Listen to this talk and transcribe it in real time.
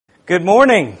Good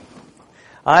morning.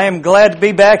 I am glad to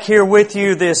be back here with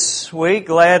you this week.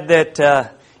 Glad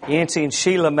that Yancy and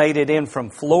Sheila made it in from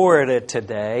Florida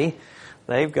today.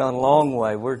 They've gone a long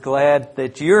way. We're glad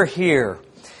that you're here.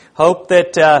 Hope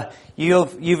that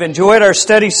you've enjoyed our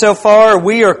study so far.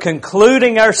 We are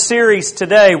concluding our series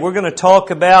today. We're going to talk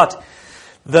about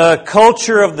the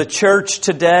culture of the church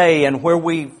today and where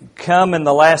we've come in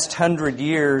the last 100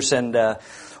 years and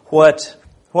what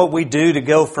we do to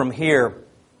go from here.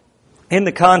 In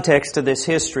the context of this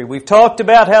history, we've talked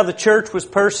about how the church was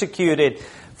persecuted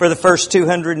for the first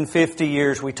 250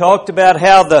 years. We talked about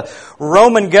how the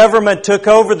Roman government took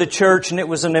over the church and it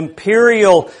was an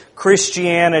imperial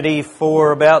Christianity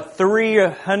for about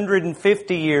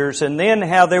 350 years. And then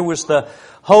how there was the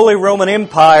Holy Roman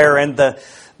Empire and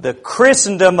the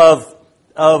Christendom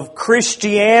of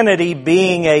Christianity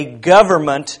being a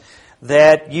government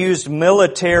that used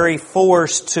military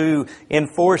force to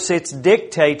enforce its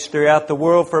dictates throughout the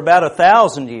world for about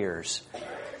 1,000 years.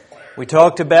 We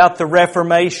talked about the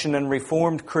Reformation and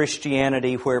Reformed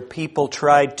Christianity, where people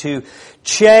tried to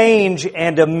change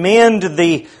and amend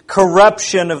the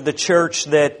corruption of the church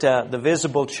the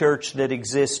visible church that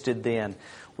existed then.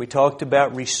 We talked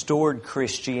about restored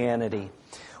Christianity,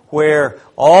 where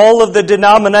all of the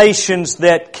denominations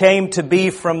that came to be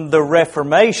from the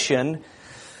Reformation,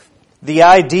 the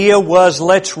idea was,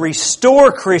 let's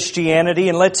restore Christianity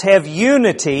and let's have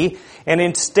unity. And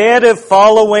instead of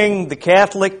following the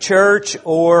Catholic Church,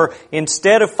 or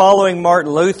instead of following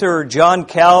Martin Luther or John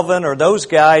Calvin or those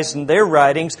guys and their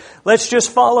writings, let's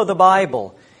just follow the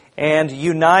Bible and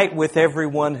unite with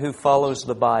everyone who follows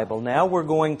the Bible. Now we're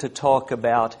going to talk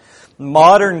about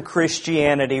modern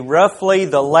Christianity, roughly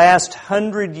the last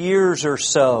 100 years or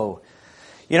so.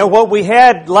 You know, what we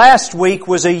had last week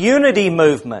was a unity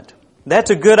movement.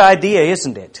 That's a good idea,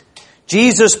 isn't it?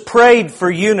 Jesus prayed for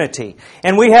unity.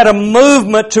 And we had a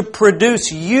movement to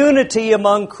produce unity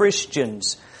among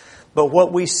Christians. But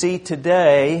what we see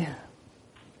today,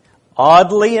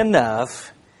 oddly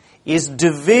enough, is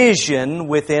division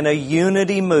within a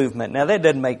unity movement. Now that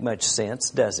doesn't make much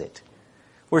sense, does it?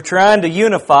 We're trying to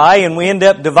unify and we end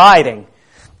up dividing.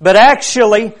 But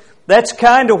actually, that's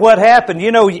kind of what happened.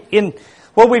 You know, in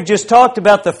what we've just talked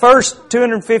about, the first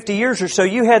 250 years or so,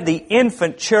 you had the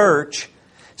infant church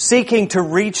seeking to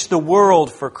reach the world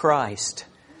for Christ.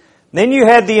 Then you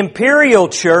had the imperial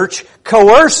church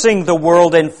coercing the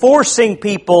world and forcing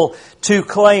people to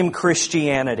claim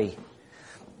Christianity.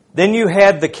 Then you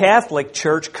had the Catholic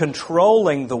Church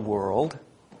controlling the world.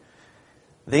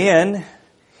 Then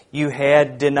you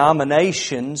had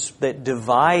denominations that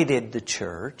divided the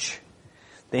church.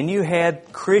 Then you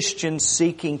had Christians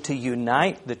seeking to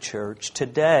unite the church.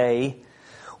 Today,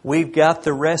 we've got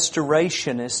the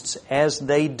restorationists as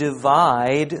they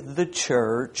divide the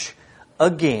church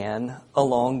again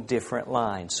along different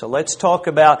lines. So let's talk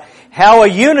about how a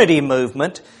unity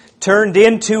movement turned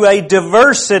into a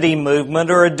diversity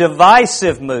movement or a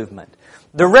divisive movement.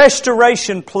 The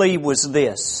restoration plea was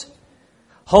this: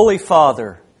 Holy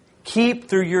Father, keep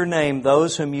through your name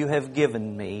those whom you have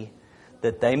given me,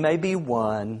 that they may be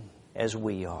one as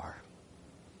we are.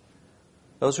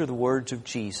 Those are the words of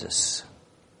Jesus.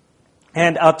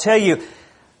 And I'll tell you,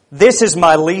 this is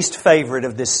my least favorite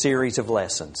of this series of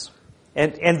lessons.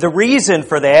 And the reason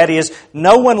for that is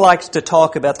no one likes to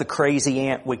talk about the crazy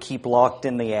ant we keep locked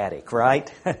in the attic,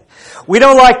 right? We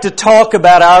don't like to talk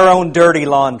about our own dirty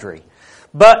laundry.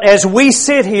 But as we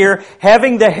sit here,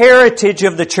 having the heritage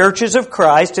of the churches of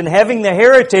Christ and having the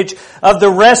heritage of the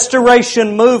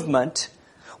restoration movement,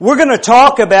 we're going to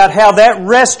talk about how that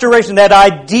restoration, that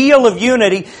ideal of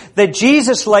unity that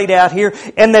Jesus laid out here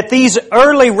and that these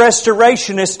early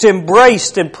restorationists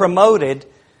embraced and promoted,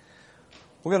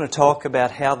 we're going to talk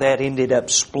about how that ended up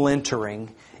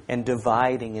splintering and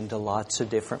dividing into lots of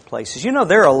different places. You know,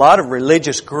 there are a lot of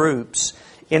religious groups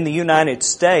in the United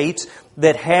States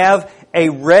that have a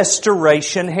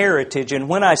restoration heritage. And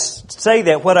when I say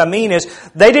that, what I mean is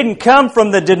they didn't come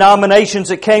from the denominations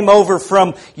that came over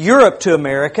from Europe to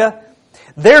America.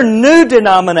 They're new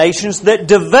denominations that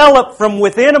developed from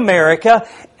within America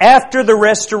after the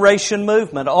Restoration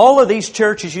movement. All of these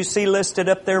churches you see listed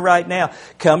up there right now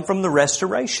come from the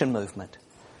Restoration movement.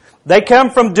 They come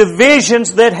from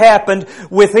divisions that happened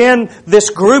within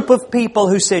this group of people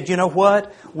who said, you know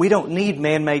what? We don't need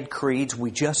man-made creeds.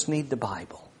 We just need the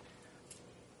Bible.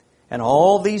 And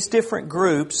all these different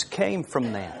groups came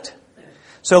from that.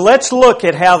 So let's look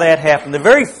at how that happened. The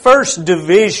very first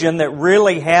division that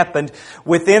really happened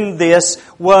within this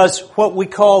was what we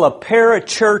call a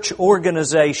parachurch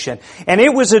organization. And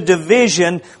it was a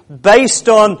division based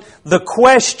on the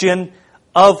question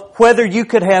of whether you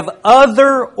could have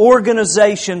other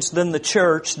organizations than the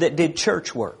church that did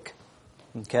church work.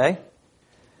 Okay?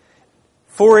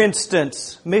 For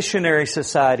instance, missionary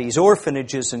societies,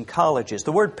 orphanages, and colleges.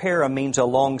 The word para means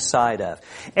alongside of.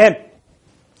 And,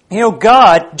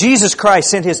 God, Jesus Christ,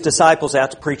 sent His disciples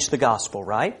out to preach the gospel,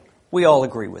 right? We all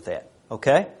agree with that.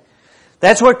 Okay?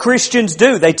 That's what Christians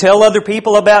do. They tell other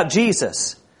people about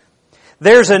Jesus.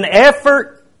 There's an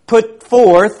effort put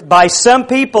forth by some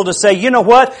people to say, you know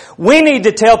what? We need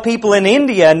to tell people in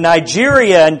India and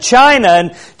Nigeria and China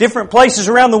and different places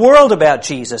around the world about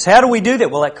Jesus. How do we do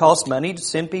that? Well, that costs money to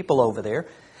send people over there.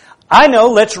 I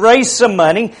know, let's raise some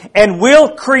money and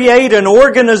we'll create an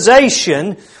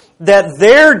organization that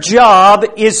their job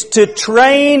is to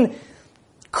train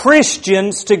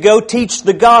Christians to go teach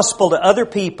the gospel to other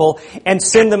people and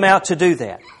send them out to do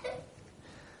that.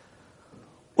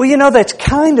 Well, that's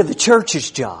kind of the church's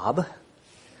job.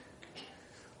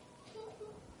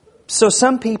 So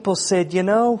some people said,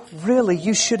 really,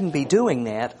 you shouldn't be doing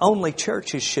that. Only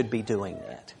churches should be doing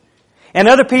that. And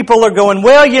other people are going,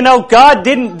 well, God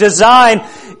didn't design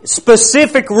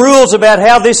specific rules about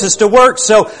how this is to work,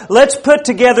 so let's put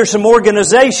together some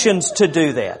organizations to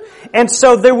do that. And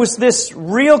so there was this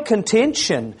real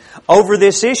contention over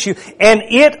this issue, and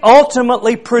it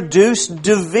ultimately produced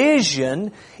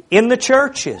division in the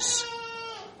churches.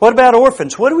 What about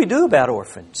orphans? What do we do about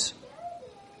orphans?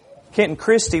 Kent and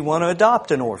Christy want to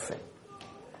adopt an orphan.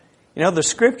 The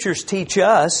Scriptures teach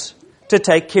us to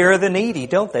take care of the needy,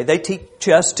 don't they? They teach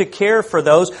us to care for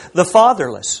the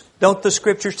fatherless. Don't the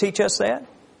Scriptures teach us that?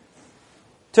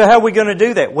 So how are we going to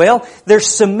do that? Well, there's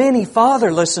so many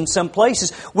fatherless in some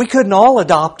places, we couldn't all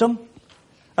adopt them.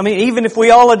 Even if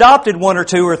we all adopted one or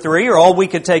two or three, or all we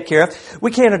could take care of, we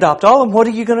can't adopt all of them. What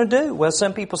are you going to do? Well,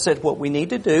 some people said what we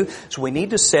need to do is we need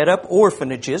to set up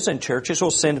orphanages, and churches will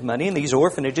send money in these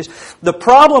orphanages. The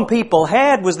problem people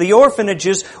had was the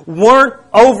orphanages weren't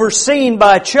overseen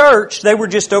by a church. They were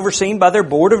just overseen by their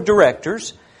board of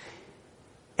directors.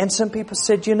 And some people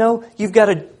said, you've got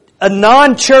a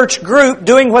non-church group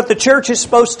doing what the church is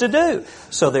supposed to do.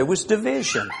 So there was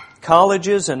division.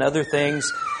 Colleges and other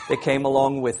things that came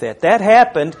along with that. That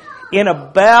happened in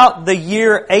about the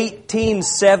year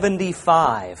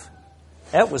 1875.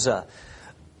 That was a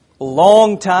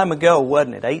long time ago,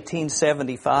 wasn't it?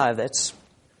 1875, that's,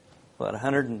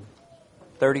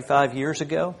 135 years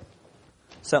ago?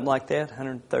 Something like that,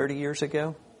 130 years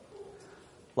ago?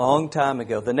 Long time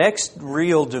ago. The next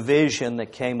real division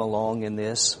that came along in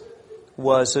this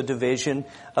was a division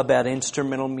about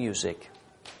instrumental music.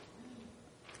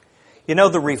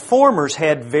 The Reformers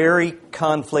had very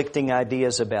conflicting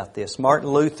ideas about this. Martin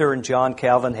Luther and John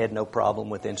Calvin had no problem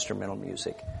with instrumental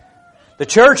music. The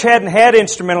church hadn't had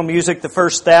instrumental music the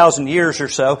first 1,000 years or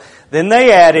so. Then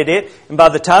they added it, and by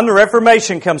the time the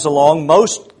Reformation comes along,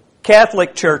 most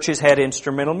Catholic churches had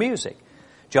instrumental music.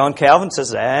 John Calvin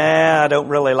says, I don't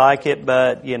really like it,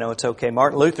 but, it's okay.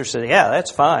 Martin Luther said, yeah,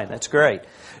 that's fine, that's great.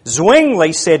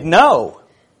 Zwingli said, no.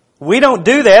 We don't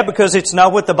do that because it's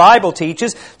not what the Bible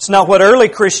teaches. It's not what early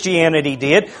Christianity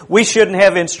did. We shouldn't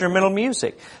have instrumental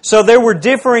music. So there were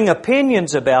differing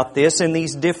opinions about this in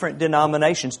these different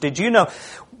denominations. Did you know,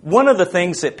 one of the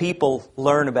things that people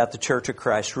learn about the Church of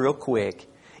Christ real quick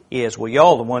is,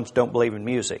 y'all the ones don't believe in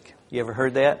music. You ever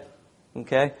heard that?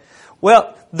 Okay.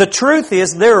 Well, the truth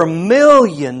is there are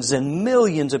millions and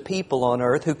millions of people on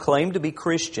earth who claim to be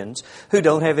Christians who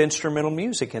don't have instrumental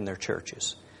music in their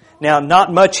churches. Now,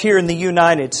 not much here in the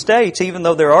United States, even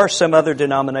though there are some other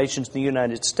denominations in the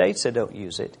United States that don't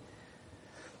use it.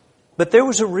 But there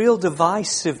was a real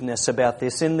divisiveness about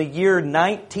this. In the year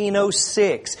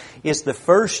 1906 is the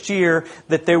first year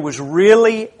that there was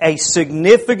really a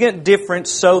significant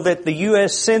difference so that the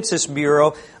U.S. Census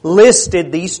Bureau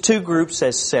listed these two groups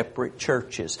as separate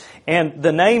churches. And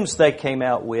the names they came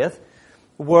out with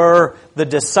were the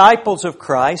Disciples of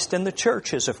Christ and the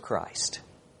Churches of Christ.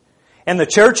 And the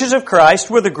Churches of Christ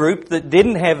were the group that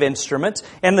didn't have instruments,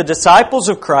 and the Disciples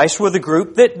of Christ were the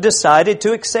group that decided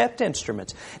to accept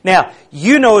instruments. Now,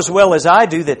 you know as well as I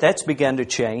do that that's begun to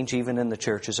change even in the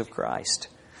Churches of Christ.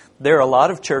 There are a lot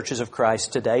of Churches of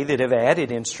Christ today that have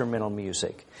added instrumental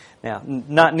music. Now,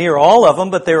 not near all of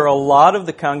them, but there are a lot of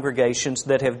the congregations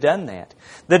that have done that.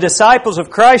 The Disciples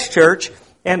of Christ Church,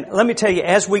 and let me tell you,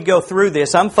 as we go through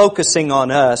this, I'm focusing on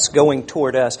us, going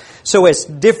toward us. So as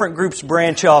different groups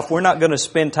branch off, we're not going to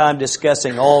spend time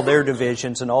discussing all their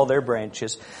divisions and all their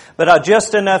branches. But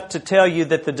just enough to tell you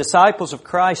that the Disciples of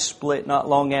Christ split not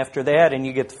long after that, and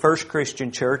you get the First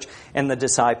Christian Church and the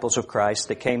Disciples of Christ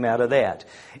that came out of that.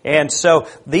 And so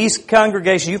these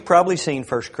congregations, you've probably seen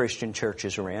First Christian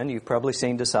churches around. You've probably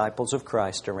seen Disciples of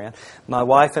Christ around. My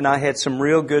wife and I had some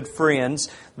real good friends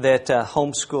that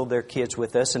homeschooled their kids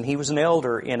with us, and he was an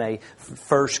elder in a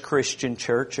First Christian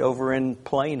church over in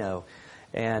Plano.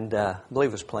 And I believe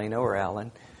it was Plano or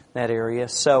Allen, that area.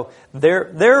 So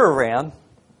they're around.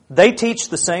 They teach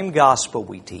the same gospel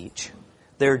we teach.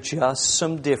 There are just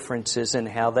some differences in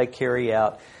how they carry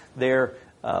out their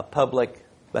public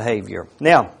behavior.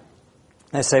 Now,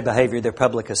 I say behavior, their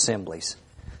public assemblies.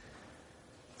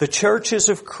 The churches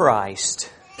of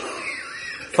Christ,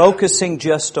 focusing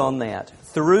just on that,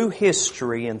 through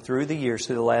history and through the years,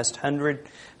 through the last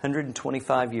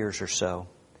 125 years or so,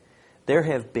 there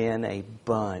have been a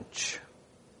bunch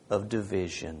of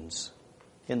divisions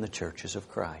in the churches of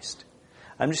Christ.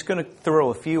 I'm just going to throw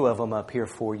a few of them up here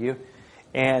for you.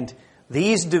 And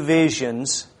these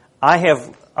divisions, I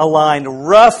have aligned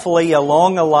roughly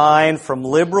along a line from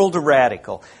liberal to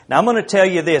radical. Now I'm going to tell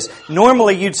you this.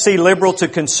 Normally you'd see liberal to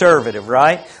conservative,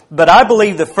 right? But I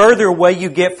believe the further away you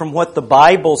get from what the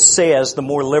Bible says, the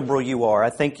more liberal you are. I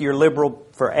think you're liberal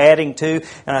for adding to,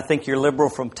 and I think you're liberal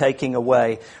from taking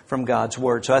away from God's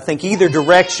Word. So I think either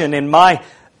direction, in my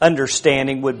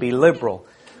understanding, would be liberal.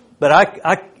 But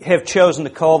I have chosen to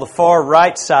call the far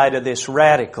right side of this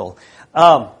radical.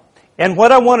 And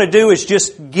what I want to do is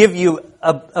just give you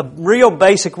a real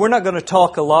basic. We're not going to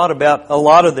talk a lot about a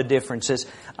lot of the differences.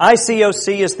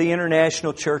 ICOC is the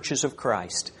International Churches of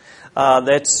Christ.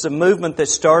 That's a movement that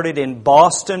started in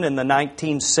Boston in the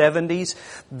 1970s.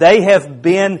 They have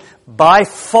been by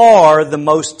far the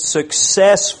most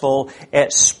successful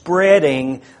at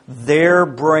spreading their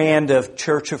brand of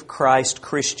Church of Christ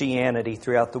Christianity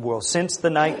throughout the world. Since the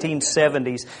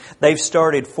 1970s, they've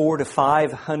started 400 to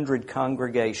 500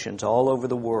 congregations all over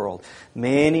the world.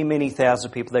 Many, many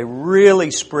thousand people. They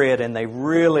really spread and they've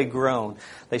really grown.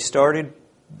 They started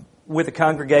with a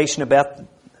congregation about,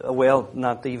 well,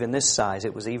 not even this size.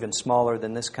 It was even smaller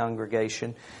than this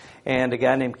congregation. And a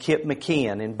guy named Kip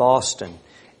McKeon in Boston.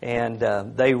 And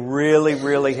they really,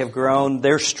 really have grown.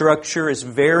 Their structure is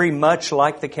very much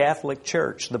like the Catholic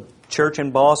Church. The church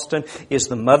in Boston is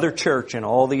the mother church, and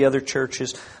all the other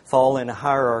churches fall in a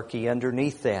hierarchy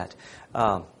underneath that.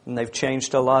 And they've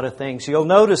changed a lot of things. You'll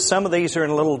notice some of these are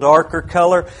in a little darker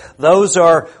color. Those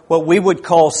are what we would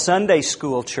call Sunday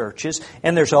school churches.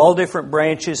 And there's all different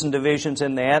branches and divisions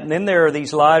in that. And then there are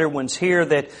these lighter ones here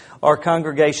that are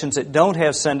congregations that don't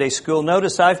have Sunday school.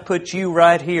 Notice I've put you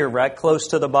right here, right close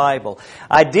to the Bible.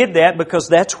 I did that because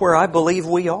that's where I believe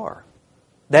we are.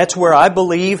 That's where I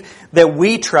believe that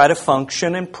we try to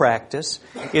function and practice,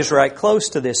 is right close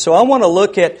to this. So I want to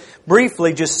look at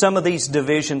briefly just some of these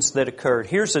divisions that occurred.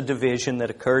 Here's a division that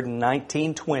occurred in the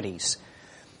 1920s.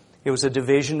 It was a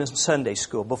division in Sunday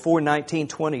school. Before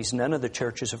 1920s, none of the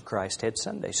churches of Christ had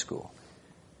Sunday school.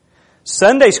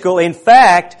 Sunday school, in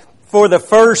fact, for the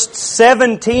first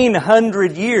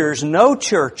 1,700 years, no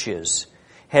churches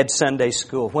had Sunday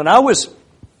school. When I was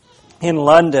in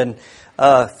London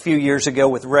a few years ago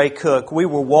with Ray Cook, we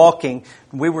were walking,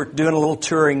 we were doing a little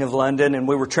touring of London, and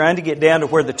we were trying to get down to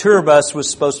where the tour bus was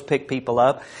supposed to pick people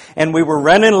up. And we were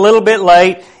running a little bit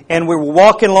late, and we were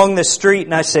walking along this street,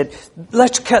 and I said,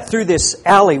 let's cut through this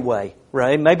alleyway,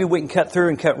 Ray. Maybe we can cut through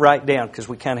and cut right down, because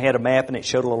we kind of had a map and it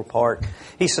showed a little park.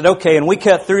 He said, okay, and we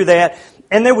cut through that,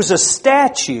 and there was a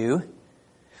statue.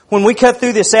 When we cut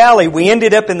through this alley, we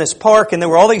ended up in this park, and there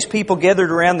were all these people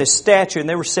gathered around this statue, and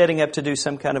they were setting up to do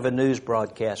some kind of a news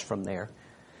broadcast from there.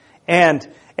 And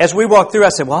as we walked through, I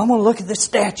said, well, I'm going to look at this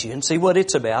statue and see what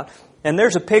it's about. And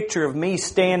there's a picture of me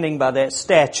standing by that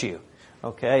statue.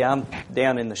 Okay, I'm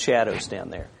down in the shadows down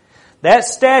there. That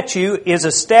statue is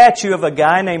a statue of a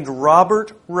guy named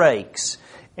Robert Rakes.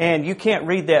 And you can't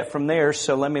read that from there,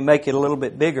 so let me make it a little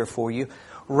bit bigger for you.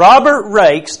 Robert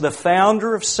Rakes, the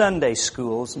founder of Sunday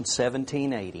schools in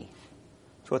 1780.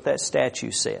 That's what that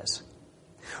statue says.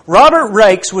 Robert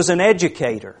Rakes was an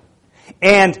educator.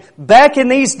 And back in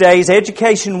these days,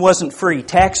 education wasn't free.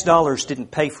 Tax dollars didn't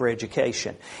pay for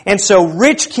education. And so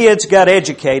rich kids got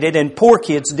educated and poor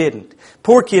kids didn't.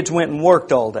 Poor kids went and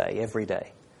worked all day, every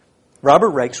day.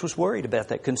 Robert Rakes was worried about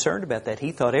that, concerned about that.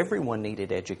 He thought everyone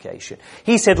needed education.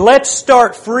 He said, let's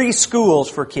start free schools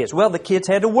for kids. Well, the kids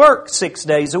had to work 6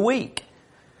 days a week.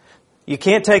 You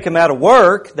can't take them out of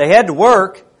work. They had to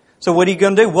work. So what are you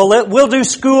going to do? Well, we'll do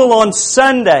school on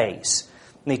Sundays.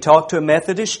 And he talked to a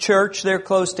Methodist church there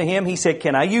close to him. He said,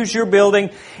 can I use your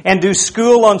building and do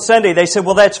school on Sunday? They said,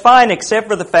 well, that's fine, except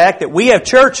for the fact that we have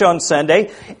church on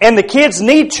Sunday, and the kids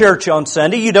need church on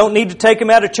Sunday. You don't need to take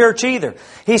them out of church either.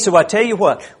 He said, well, I tell you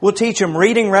what, we'll teach them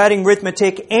reading, writing,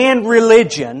 arithmetic, and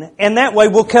religion, and that way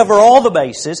we'll cover all the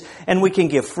bases, and we can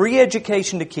give free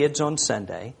education to kids on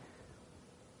Sunday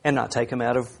and not take them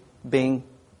out of being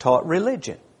taught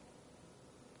religion.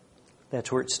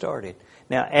 That's where it started.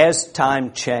 Now, as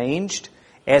time changed,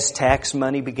 as tax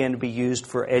money began to be used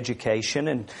for education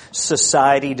and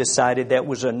society decided that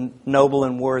was a noble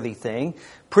and worthy thing,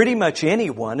 pretty much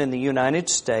anyone in the United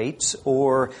States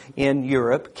or in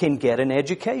Europe can get an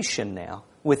education now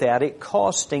without it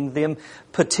costing them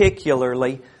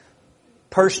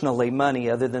personally money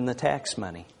other than the tax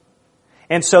money.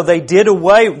 And so they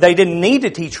didn't need to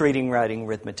teach reading, writing,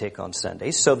 arithmetic on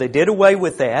Sundays, so they did away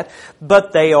with that,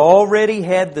 but they already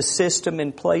had the system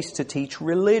in place to teach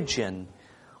religion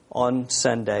on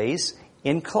Sundays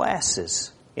in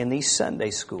classes in these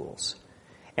Sunday schools.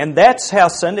 And that's how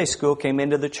Sunday school came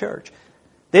into the church.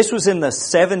 This was in the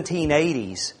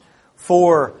 1780s.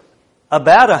 For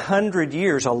about 100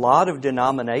 years, a lot of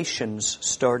denominations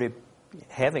started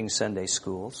having Sunday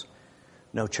schools.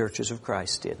 No Churches of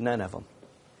Christ did, none of them.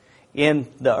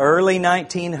 In the early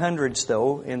 1900s,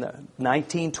 though, in the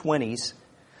 1920s,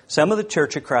 some of the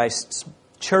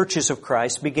Churches of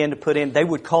Christ began to put in, they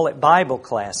would call it Bible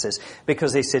classes,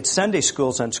 because they said Sunday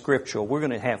school's unscriptural. We're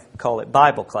going to call it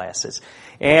Bible classes.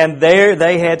 And there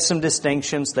they had some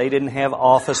distinctions. They didn't have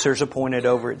officers appointed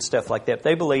over it and stuff like that.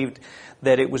 They believed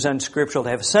that it was unscriptural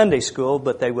to have a Sunday school,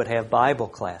 but they would have Bible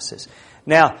classes.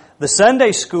 Now, the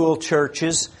Sunday school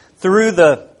churches, through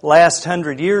the last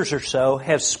 100 years or so,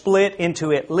 have split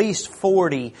into at least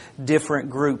 40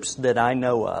 different groups that I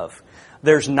know of.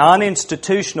 There's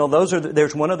non-institutional.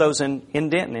 There's one of those in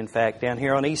Denton, in fact, down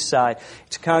here on the east side.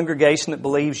 It's a congregation that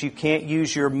believes you can't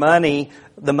use your money,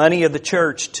 the money of the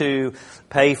church, to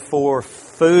pay for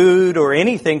food or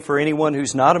anything for anyone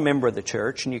who's not a member of the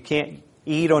church, and you can't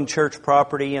eat on church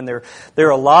property, and there are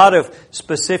a lot of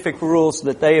specific rules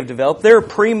that they have developed. There are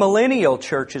premillennial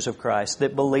Churches of Christ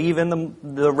that believe in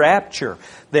the rapture,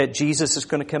 that Jesus is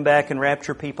going to come back and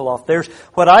rapture people off. There's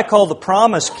what I call the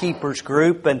Promise Keepers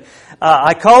group, and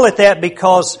I call it that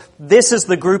because this is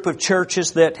the group of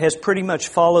churches that has pretty much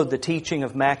followed the teaching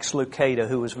of Max Lucado,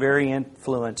 who was very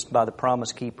influenced by the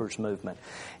Promise Keepers movement.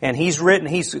 And he's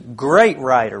a great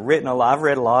writer, I've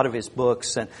read a lot of his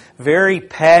books, and very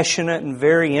passionate and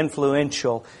very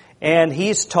influential. And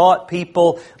he's taught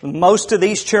people, most of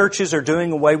these churches are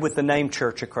doing away with the name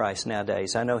Church of Christ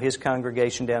nowadays. I know his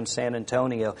congregation down in San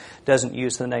Antonio doesn't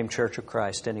use the name Church of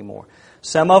Christ anymore.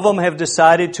 Some of them have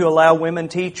decided to allow women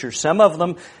teachers. Some of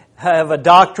them have a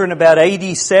doctrine about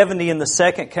AD 70 and the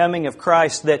second coming of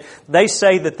Christ, that they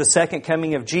say that the second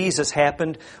coming of Jesus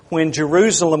happened when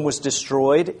Jerusalem was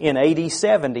destroyed in AD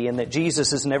 70 and that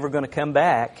Jesus is never going to come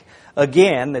back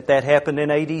again, that happened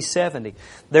in AD 70.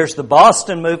 There's the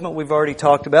Boston movement we've already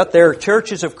talked about. There are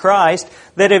Churches of Christ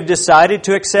that have decided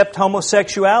to accept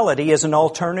homosexuality as an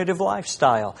alternative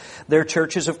lifestyle. There are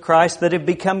Churches of Christ that have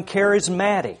become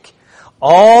charismatic.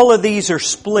 All of these are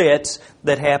splits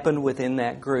that happened within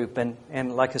that group.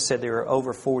 And like I said, there are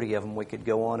over 40 of them. We could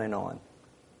go on and on.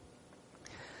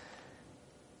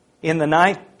 In the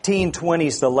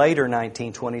 1920s, the later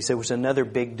 1920s, there was another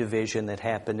big division that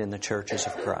happened in the Churches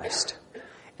of Christ.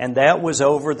 And that was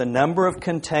over the number of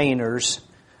containers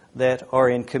that are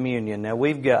in communion. Now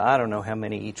we've got, I don't know how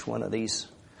many each one of these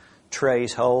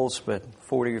trays holds, but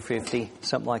 40 or 50,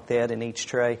 something like that in each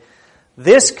tray.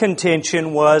 This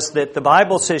contention was that the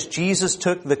Bible says Jesus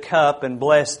took the cup and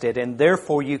blessed it, and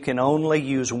therefore you can only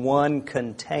use one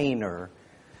container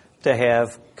to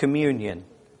have communion,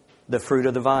 the fruit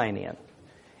of the vine in.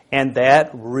 And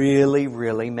that really,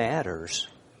 really matters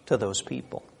to those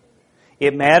people.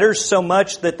 It matters so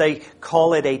much that they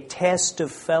call it a test of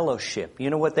fellowship. You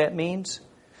know what that means?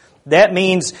 That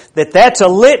means that that's a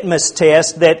litmus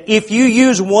test, that if you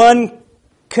use one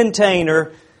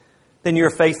container, then you're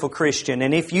a faithful Christian.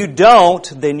 And if you don't,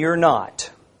 then you're not.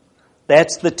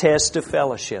 That's the test of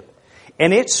fellowship.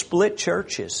 And it split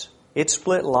churches. It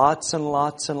split lots and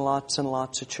lots and lots and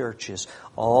lots of churches.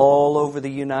 All over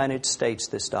the United States,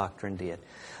 this doctrine did.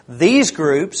 These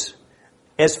groups,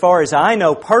 as far as I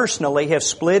know personally, have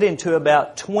split into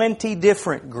about 20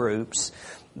 different groups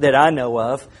that I know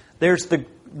of. There's the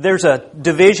there's a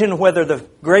division whether the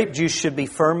grape juice should be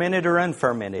fermented or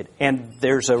unfermented. And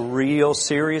there's a real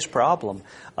serious problem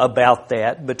about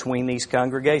that between these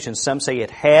congregations. Some say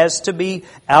it has to be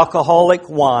alcoholic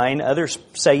wine. Others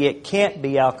say it can't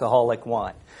be alcoholic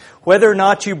wine. Whether or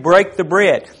not you break the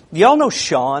bread. Y'all know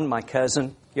Sean, my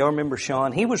cousin? Y'all remember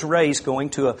Sean? He was raised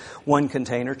going to a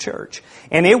one-container church.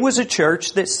 And it was a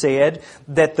church that said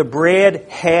that the bread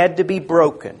had to be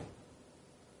broken.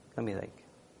 Let me think.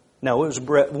 No, it was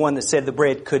one that said the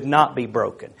bread could not be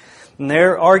broken. And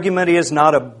their argument is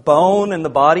not a bone in the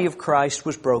body of Christ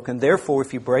was broken. Therefore,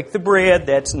 if you break the bread,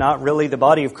 that's not really the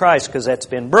body of Christ because that's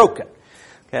been broken.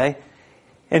 Okay?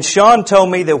 And Sean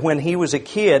told me that when he was a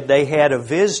kid, they had a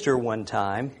visitor one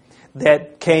time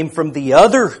that came from the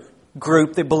other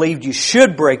group that believed you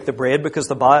should break the bread because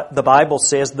the Bible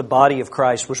says the body of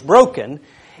Christ was broken.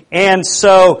 And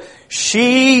so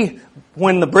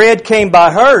when the bread came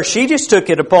by her, she just took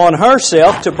it upon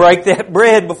herself to break that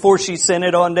bread before she sent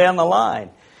it on down the line.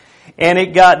 And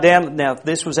it got down, now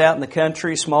this was out in the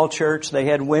country, small church, they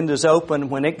had windows open.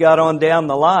 When it got on down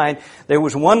the line, there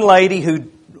was one lady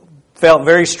who felt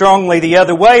very strongly the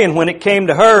other way, and when it came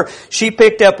to her, she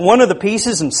picked up one of the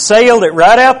pieces and sailed it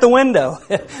right out the window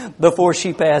before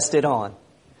she passed it on.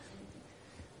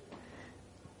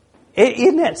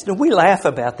 Isn't that, we laugh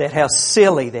about that, how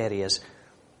silly that is.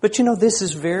 But you know, this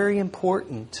is very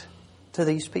important to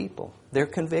these people. Their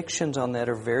convictions on that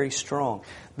are very strong.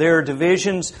 There are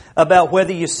divisions about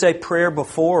whether you say prayer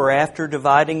before or after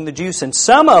dividing the juice. And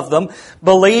some of them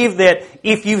believe that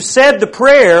if you've said the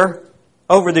prayer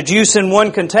over the juice in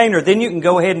one container, then you can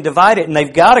go ahead and divide it. And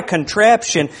they've got a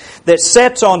contraption that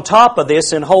sets on top of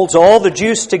this and holds all the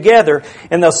juice together.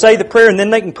 And they'll say the prayer and then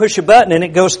they can push a button and it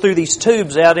goes through these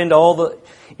tubes out into all the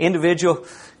individual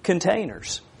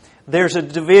containers. There's a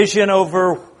division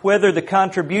over whether the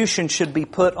contribution should be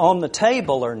put on the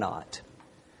table or not.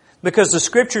 Because the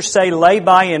Scriptures say, lay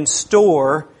by in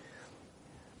store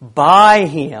by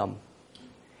Him.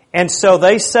 And so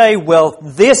they say, well,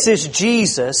 this is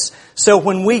Jesus, so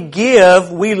when we give,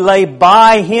 we lay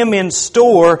by Him in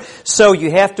store, so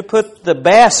you have to put the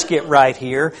basket right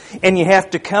here, and you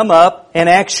have to come up and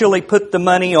actually put the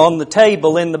money on the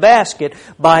table in the basket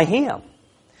by Him.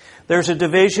 There's a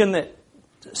division that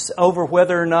over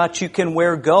whether or not you can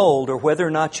wear gold or whether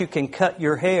or not you can cut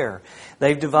your hair.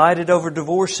 They've divided over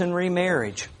divorce and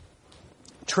remarriage.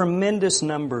 Tremendous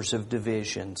numbers of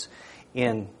divisions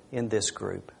in this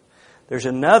group. There's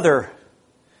another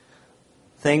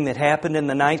thing that happened in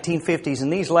the 1950s,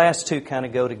 and these last two kind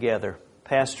of go together,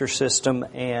 pastor system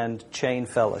and chain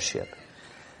fellowship.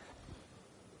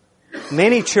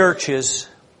 Many churches,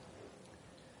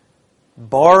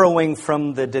 borrowing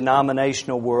from the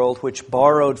denominational world, which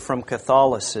borrowed from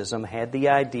Catholicism, had the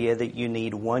idea that you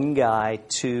need one guy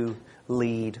to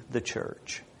lead the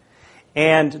church.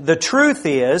 And the truth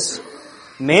is,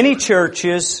 many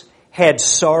churches had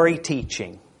sorry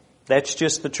teaching. That's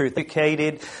just the truth.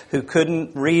 Educated, who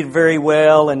couldn't read very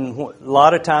well, and a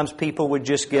lot of times people would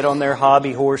just get on their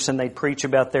hobby horse and they'd preach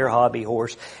about their hobby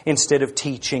horse instead of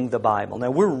teaching the Bible.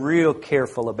 Now, we're real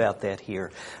careful about that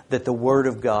here, that the Word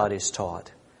of God is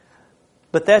taught.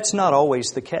 But that's not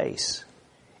always the case.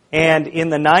 And in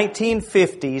the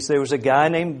 1950s, there was a guy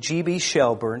named G.B.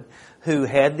 Shelburne who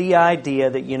had the idea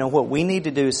that, you know, what we need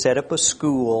to do is set up a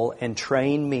school and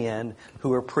train men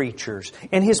who are preachers.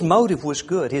 And his motive was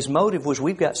good. His motive was,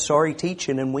 we've got sorry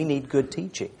teaching and we need good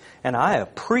teaching. And I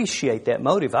appreciate that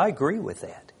motive. I agree with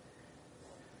that.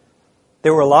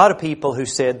 There were a lot of people who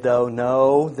said, though,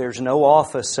 no, there's no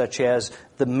office such as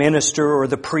the minister or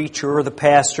the preacher or the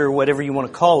pastor, or whatever you want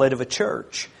to call it, of a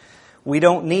church. We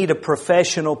don't need a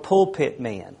professional pulpit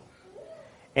man.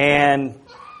 And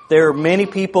there are many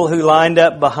people who lined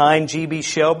up behind G.B.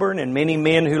 Shelburne and many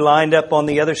men who lined up on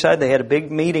the other side. They had a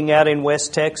big meeting out in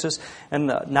West Texas in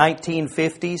the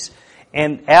 1950s.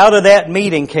 And out of that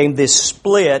meeting came this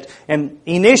split. And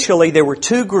initially there were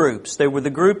two groups. There were the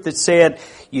group that said,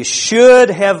 you should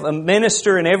have a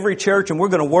minister in every church and we're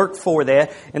going to work for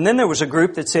that. And then there was a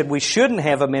group that said we shouldn't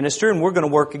have a minister and we're going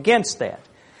to work against that.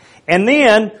 And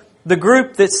then the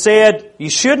group that said you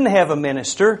shouldn't have a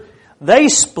minister, they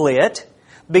split.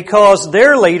 Because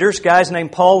their leaders, guys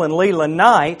named Paul and Leland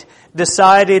Knight,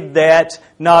 decided that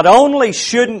not only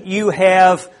shouldn't you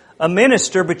have a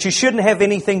minister, but you shouldn't have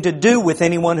anything to do with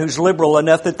anyone who's liberal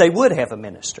enough that they would have a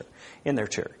minister in their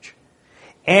church.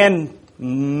 And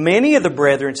many of the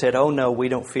brethren said, oh no, we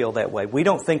don't feel that way. We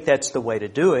don't think that's the way to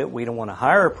do it. We don't want to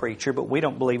hire a preacher, but we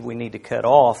don't believe we need to cut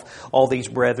off all these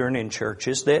brethren in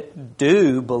churches that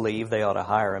do believe they ought to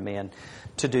hire a man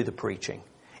to do the preaching.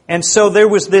 And so there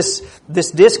was this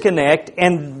disconnect,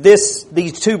 and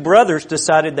these two brothers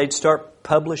decided they'd start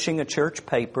publishing a church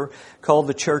paper called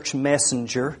the Church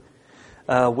Messenger.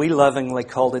 We lovingly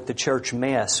called it the Church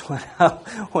Mess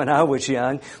when I was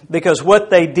young, because what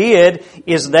they did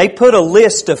is they put a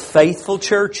list of faithful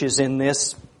churches in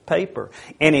this paper.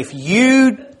 And if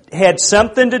you had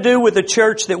something to do with a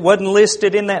church that wasn't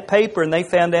listed in that paper and they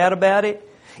found out about it,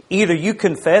 either you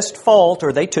confessed fault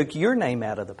or they took your name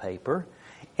out of the paper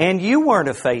and you weren't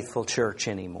a faithful church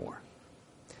anymore.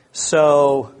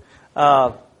 So,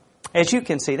 as you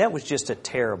can see, that was just a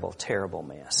terrible, terrible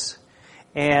mess.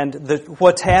 And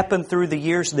what's happened through the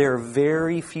years, there are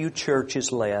very few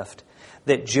churches left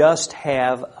that just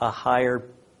have a hired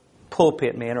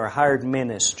pulpit man or a hired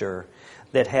minister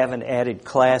that haven't added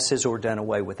classes or done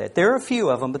away with that. There are a few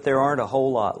of them, but there aren't a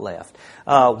whole lot left.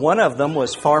 One of them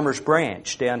was Farmers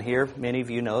Branch down here. Many of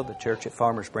you know the church at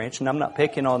Farmers Branch, and I'm not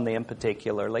picking on them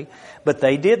particularly, but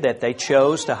they did that. They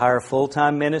chose to hire a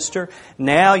full-time minister.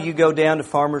 Now you go down to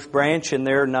Farmers Branch, and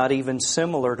they're not even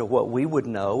similar to what we would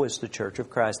know as the Church of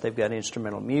Christ. They've got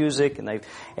instrumental music, and they've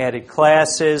added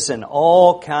classes and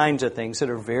all kinds of things that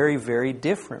are very, very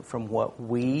different from what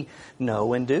we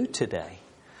know and do today.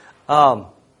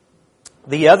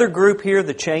 The other group here,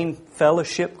 the Chain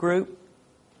Fellowship group,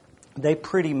 they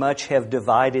pretty much have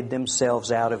divided themselves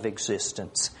out of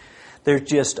existence. There's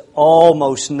just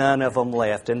almost none of them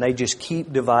left, and they just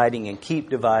keep dividing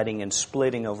and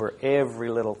splitting over every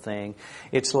little thing.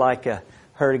 It's like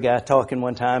heard a guy talking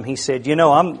one time. He said,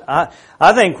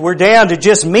 I think we're down to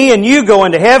just me and you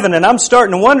going to heaven, and I'm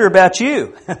starting to wonder about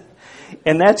you.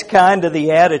 And that's kind of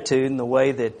the attitude and the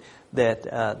way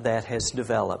that has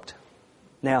developed.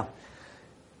 Now,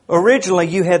 originally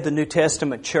you had the New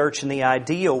Testament church, and the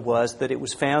ideal was that it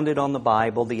was founded on the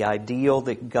Bible, the ideal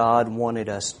that God wanted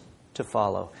us to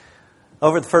follow.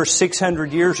 Over the first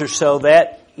 600 years or so,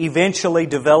 that eventually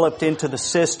developed into the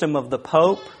system of the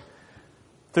Pope.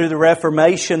 Through the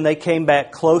Reformation, they came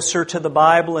back closer to the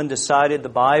Bible and decided the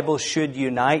Bible should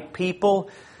unite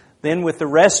people. Then with the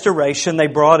Restoration, they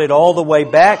brought it all the way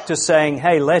back to saying,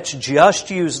 hey, let's just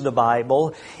use the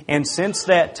Bible. And since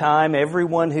that time,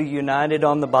 everyone who united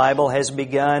on the Bible has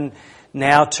begun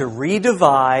now to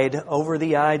redivide over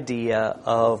the idea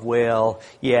of,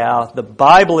 the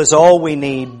Bible is all we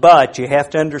need, but you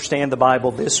have to understand the Bible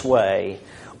this way,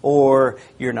 or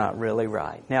you're not really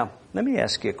right. Now, let me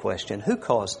ask you a question. Who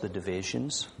caused the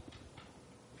divisions?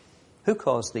 Who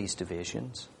caused these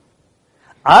divisions?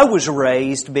 I was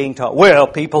raised being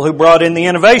taught, people who brought in the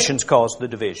innovations caused the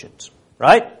divisions,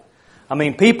 right? I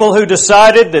mean, people who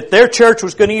decided that their church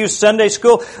was going to use Sunday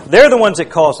school, they're the ones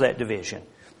that caused that division.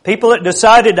 People that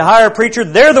decided to hire a preacher,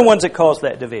 they're the ones that caused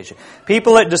that division.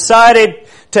 People that decided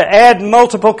to add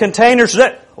multiple containers,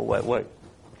 wait.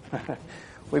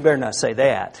 We better not say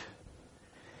that.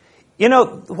 You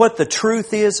know what the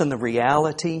truth is and the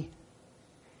reality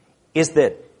is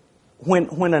that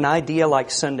when an idea like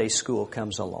Sunday school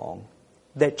comes along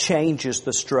that changes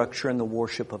the structure and the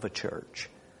worship of a church,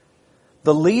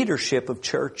 the leadership of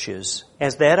churches,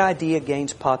 as that idea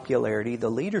gains popularity, the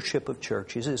leadership of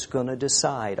churches is going to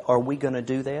decide, are we going to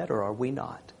do that or are we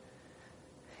not?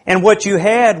 And what you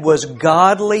had was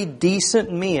godly,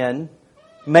 decent men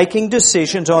making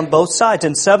decisions on both sides.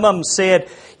 And some of them said,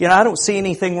 I don't see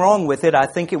anything wrong with it. I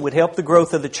think it would help the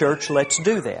growth of the church. Let's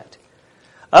do that.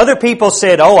 Other people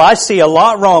said, I see a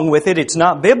lot wrong with it. It's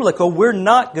not biblical. We're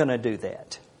not going to do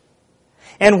that.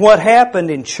 And what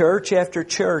happened in church after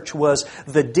church was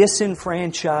the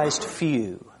disenfranchised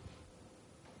few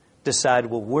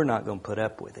decided, we're not going to put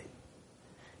up with it.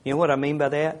 You know what I mean by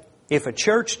that? If a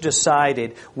church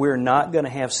decided we're not going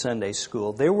to have Sunday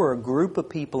school, there were a group of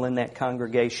people in that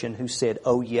congregation who said,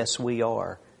 yes, we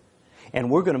are.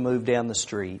 And we're going to move down the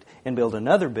street and build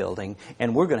another building,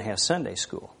 and we're going to have Sunday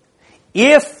school.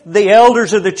 If the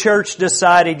elders of the church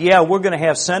decided, we're going to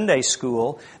have Sunday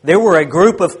school, there were a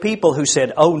group of people who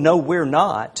said, no, we're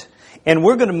not. And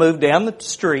we're going to move down the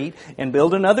street and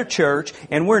build another church,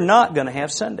 and we're not going to have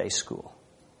Sunday school.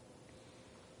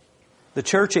 The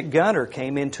church at Gunter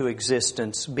came into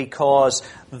existence because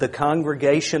the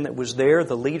congregation that was there,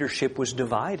 the leadership was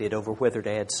divided over whether to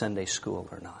add Sunday school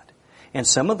or not. And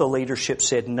some of the leadership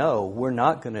said, no, we're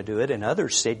not going to do it. And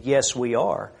others said, yes, we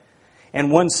are. And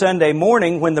one Sunday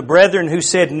morning, when the brethren who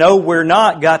said, no, we're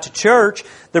not, got to church,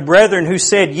 the brethren who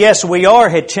said, yes, we are,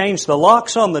 had changed the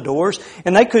locks on the doors,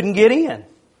 and they couldn't get in.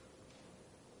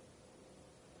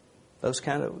 Those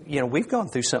kind of, we've gone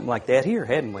through something like that here,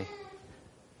 hadn't we?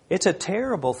 It's a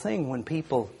terrible thing when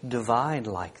people divide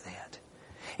like that.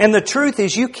 And the truth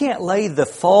is, you can't lay the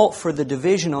fault for the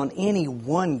division on any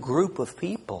one group of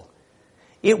people.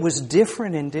 It was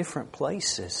different in different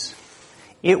places.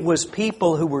 It was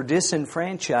people who were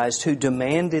disenfranchised who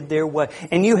demanded their way.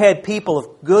 And you had people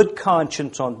of good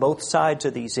conscience on both sides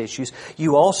of these issues.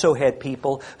 You also had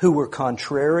people who were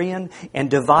contrarian and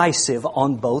divisive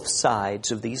on both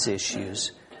sides of these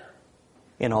issues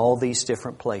in all these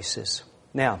different places.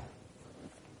 Now,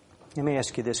 let me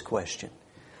ask you this question.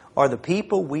 Are the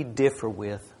people we differ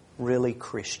with really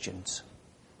Christians?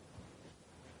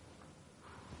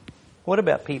 What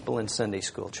about people in Sunday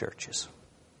school churches?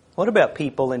 What about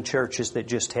people in churches that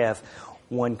just have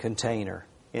one container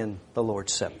in the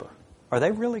Lord's Supper? Are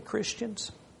they really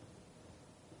Christians?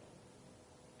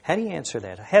 How do you answer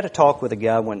that? I had a talk with a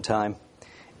guy one time,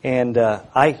 and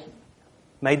I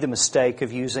made the mistake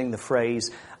of using the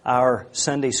phrase, our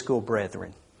Sunday school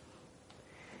brethren.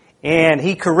 And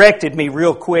he corrected me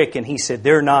real quick, and he said,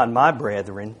 they're not my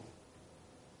brethren.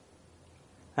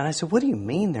 And I said, what do you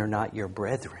mean they're not your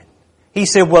brethren? He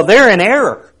said, well, they're in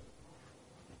error.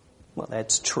 Well,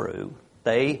 that's true.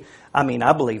 I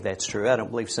believe that's true. I don't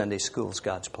believe Sunday school is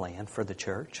God's plan for the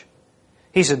church.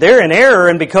 He said, they're in error,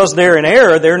 and because they're in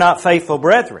error, they're not faithful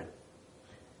brethren.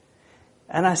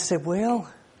 And I said,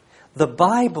 well, the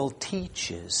Bible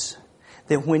teaches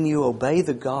that when you obey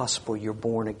the gospel, you're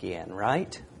born again,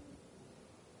 right?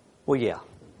 Well, yeah.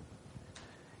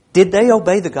 Did they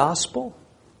obey the gospel?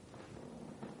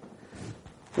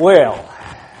 Well,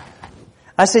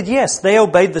 I said, yes, they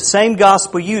obeyed the same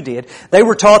gospel you did. They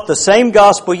were taught the same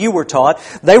gospel you were taught.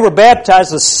 They were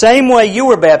baptized the same way you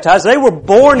were baptized. They were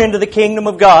born into the kingdom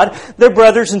of God. They're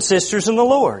brothers and sisters in the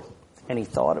Lord. And he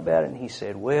thought about it and he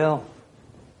said, well,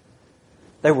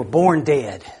 they were born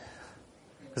dead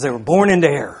because they were born into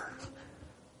error.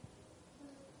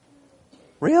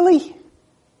 Really?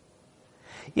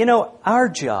 You know, our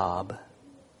job,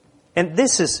 and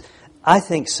this is, I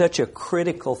think, such a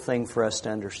critical thing for us to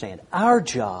understand. Our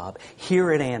job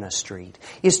here at Anna Street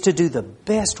is to do the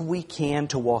best we can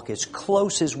to walk as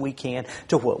close as we can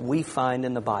to what we find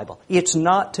in the Bible. It's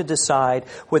not to decide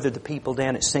whether the people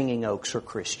down at Singing Oaks are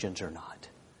Christians or not.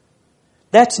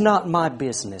 That's not my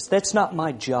business. That's not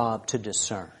my job to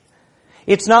discern.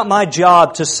 It's not my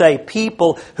job to say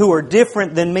people who are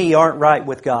different than me aren't right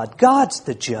with God. God's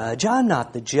the judge. I'm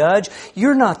not the judge.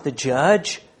 You're not the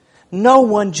judge. No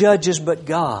one judges but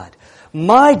God.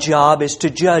 My job is to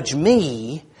judge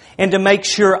me and to make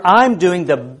sure I'm doing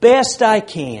the best I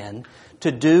can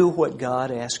to do what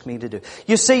God asked me to do.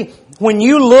 You see, when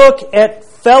you look at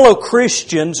fellow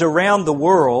Christians around the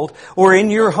world or in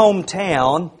your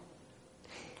hometown,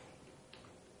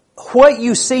 what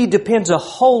you see depends a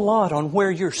whole lot on where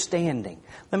you're standing.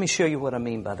 Let me show you what I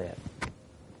mean by that.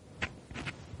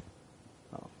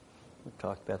 We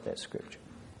talked about that scripture.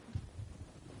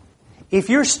 If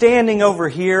you're standing over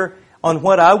here on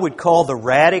what I would call the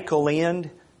radical end,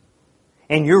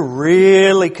 and you're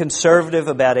really conservative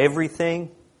about everything,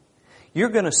 you're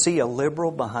going to see a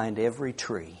liberal behind every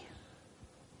tree.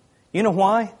 You know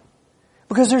why?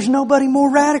 Because there's nobody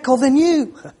more radical than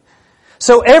you.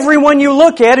 So everyone you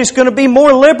look at is going to be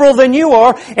more liberal than you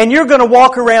are, and you're going to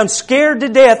walk around scared to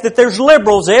death that there's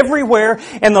liberals everywhere,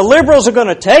 and the liberals are going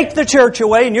to take the church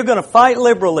away, and you're going to fight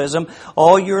liberalism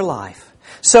all your life.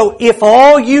 So if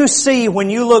all you see when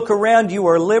you look around you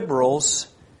are liberals,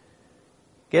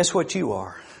 guess what you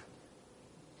are?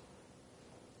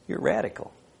 You're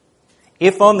radical.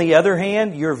 If on the other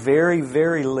hand, you're very,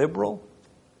 very liberal,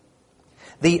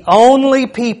 the only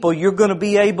people you're going to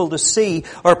be able to see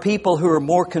are people who are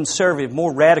more conservative,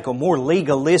 more radical, more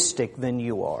legalistic than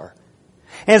you are.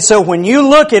 And so when you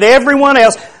look at everyone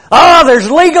else, there's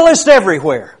legalists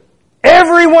everywhere.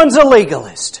 Everyone's a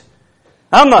legalist.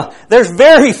 There's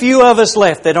very few of us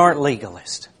left that aren't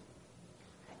legalists.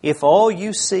 If all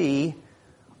you see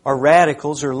are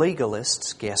radicals or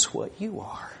legalists, guess what you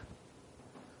are?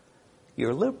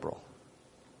 You're liberal.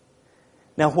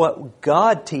 Now what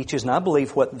God teaches, and I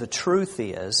believe what the truth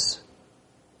is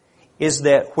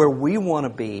that where we want to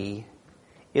be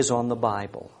is on the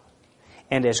Bible.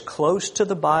 And as close to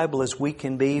the Bible as we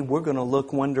can be, we're going to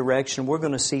look one direction. We're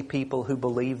going to see people who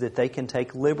believe that they can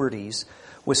take liberties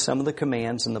with some of the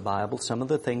commands in the Bible, some of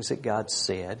the things that God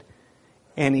said,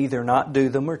 and either not do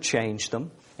them or change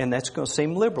them. And that's going to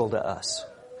seem liberal to us.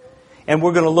 And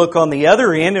we're going to look on the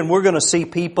other end and we're going to see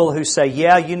people who say,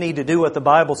 yeah, you need to do what the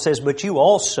Bible says, but you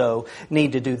also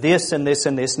need to do this and this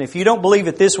and this. And if you don't believe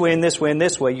it this way and this way and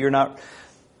this way, you're not.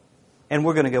 And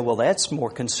we're going to go, well, that's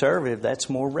more conservative. That's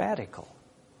more radical.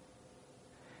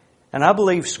 And I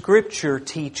believe Scripture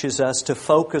teaches us to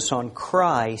focus on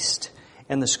Christ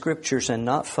and the Scriptures and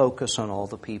not focus on all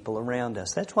the people around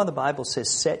us. That's why the Bible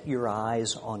says, set your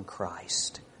eyes on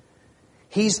Christ.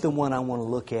 He's the one I want to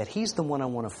look at. He's the one I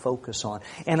want to focus on.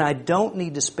 And I don't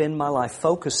need to spend my life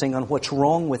focusing on what's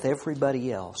wrong with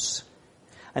everybody else.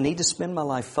 I need to spend my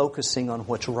life focusing on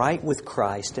what's right with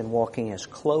Christ and walking as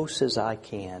close as I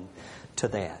can to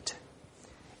that.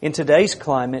 In today's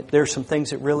climate, there's some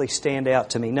things that really stand out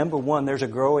to me. Number one, there's a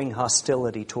growing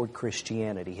hostility toward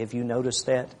Christianity. Have you noticed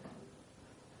that?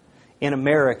 In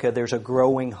America, there's a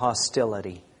growing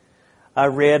hostility. I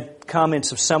read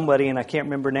comments of somebody, and I can't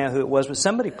remember now who it was, but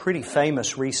somebody pretty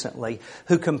famous recently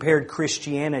who compared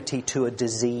Christianity to a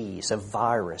disease, a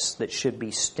virus that should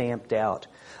be stamped out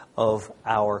of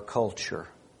our culture.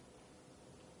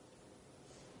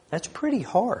 That's pretty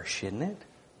harsh, isn't it?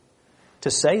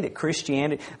 To say that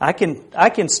Christianity... I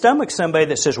can stomach somebody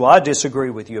that says, well, I disagree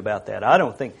with you about that. I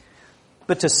don't think...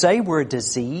 But to say we're a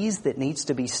disease that needs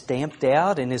to be stamped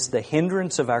out and is the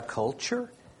hindrance of our culture...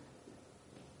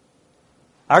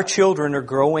 Our children are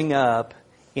growing up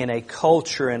in a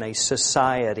culture and a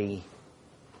society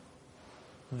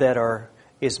that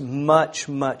is much,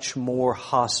 much more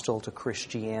hostile to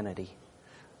Christianity.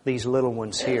 These little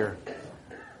ones here.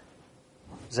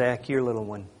 Zach, your little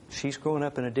one, she's growing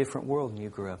up in a different world than you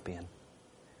grew up in.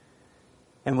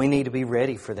 And we need to be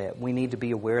ready for that. We need to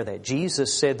be aware of that.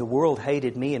 Jesus said, the world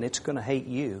hated me and it's going to hate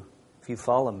you if you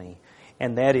follow me.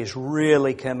 And that is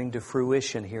really coming to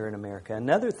fruition here in America.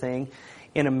 Another thing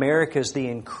in America is the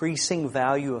increasing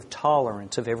value of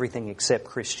tolerance of everything except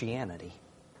Christianity.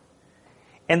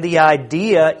 And the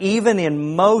idea, even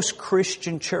in most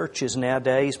Christian churches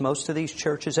nowadays, most of these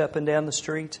churches up and down the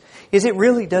streets, is it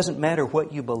really doesn't matter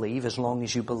what you believe as long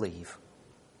as you believe.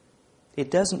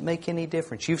 It doesn't make any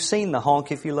difference. You've seen the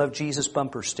honk if you love Jesus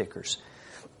bumper stickers.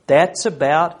 That's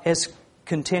about as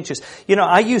contentious. You know,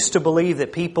 I used to believe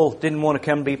that people didn't want to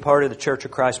come be part of the Church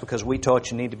of Christ because we taught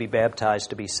you need to be baptized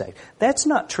to be saved. That's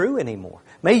not true anymore.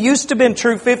 It used to have been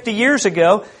true 50 years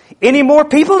ago. Anymore,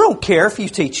 people don't care if you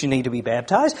teach you need to be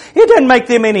baptized. It doesn't make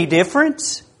them any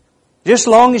difference. Just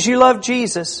long as you love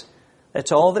Jesus,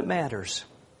 that's all that matters.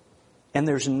 And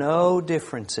there's no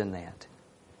difference in that.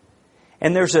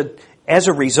 And as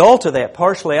a result of that,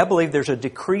 partially, I believe there's a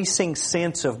decreasing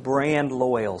sense of brand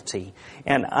loyalty.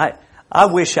 And I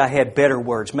wish I had better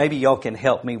words. Maybe y'all can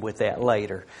help me with that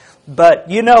later. But,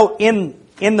 you know, in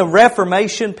the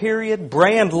Reformation period,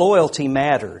 brand loyalty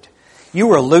mattered. You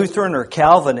were a Lutheran or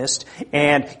Calvinist,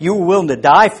 and you were willing to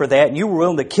die for that, and you were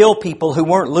willing to kill people who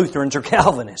weren't Lutherans or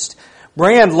Calvinists.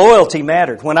 Brand loyalty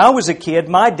mattered. When I was a kid,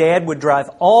 my dad would drive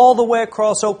all the way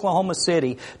across Oklahoma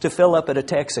City to fill up at a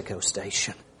Texaco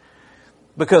station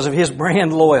because of his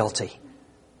brand loyalty.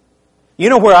 You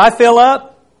know where I fill up?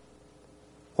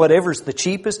 Whatever's the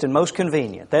cheapest and most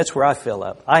convenient. That's where I fill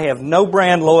up. I have no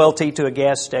brand loyalty to a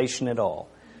gas station at all.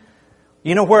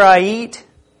 You know where I eat?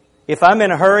 If I'm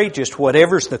in a hurry, just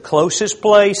whatever's the closest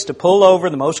place to pull over,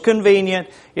 the most convenient,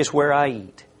 is where I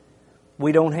eat.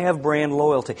 We don't have brand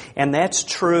loyalty. And that's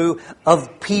true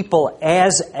of people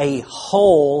as a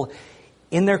whole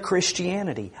in their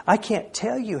Christianity. I can't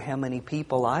tell you how many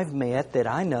people I've met that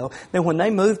I know that when they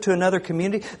move to another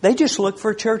community, they just look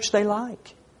for a church they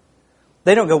like.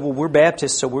 They don't go, well, we're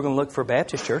Baptists, so we're going to look for a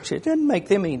Baptist church. It doesn't make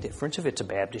them any difference if it's a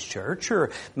Baptist church or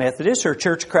a Methodist or a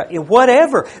Church of Christ.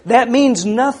 Whatever. That means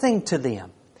nothing to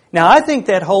them. Now, I think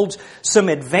that holds some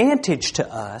advantage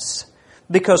to us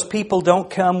because people don't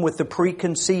come with the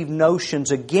preconceived notions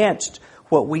against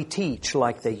what we teach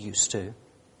like they used to.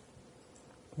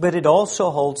 But it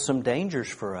also holds some dangers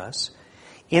for us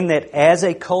in that as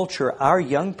a culture, our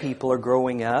young people are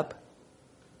growing up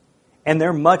and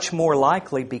they're much more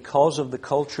likely, because of the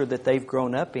culture that they've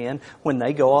grown up in, when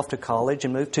they go off to college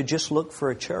and move, to just look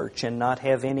for a church and not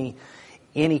have any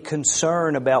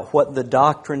concern about what the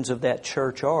doctrines of that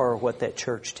church are or what that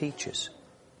church teaches.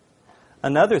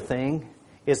 Another thing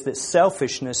is that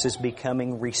selfishness is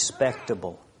becoming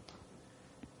respectable.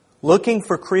 Looking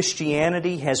for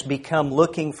Christianity has become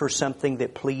looking for something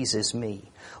that pleases me.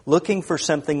 Looking for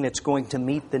something that's going to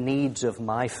meet the needs of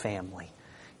my family.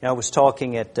 I was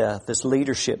talking at this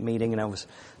leadership meeting, and I was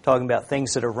talking about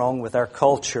things that are wrong with our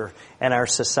culture and our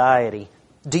society.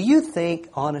 Do you think,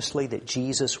 honestly, that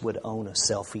Jesus would own a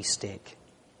selfie stick?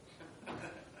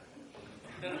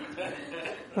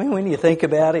 I mean, when you think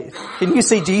about it, can you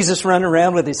see Jesus running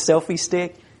around with his selfie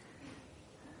stick?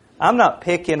 I'm not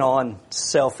picking on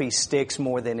selfie sticks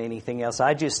more than anything else.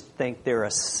 I just think they're a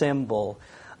symbol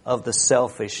of the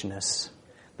selfishness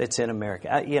that's in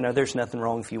America. There's nothing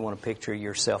wrong if you want to picture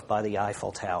yourself by the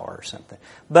Eiffel Tower or something.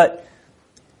 But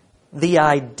the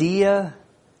idea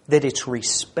that it's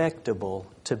respectable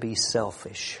to be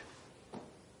selfish.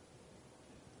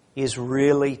 is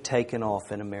really taken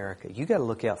off in America. You got to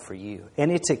look out for you.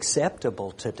 And it's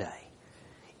acceptable today.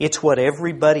 It's what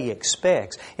everybody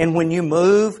expects. And when you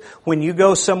move, when you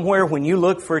go somewhere, when you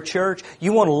look for a church,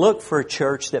 you want to look for a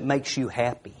church that makes you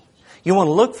happy. You want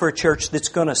to look for a church that's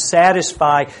going to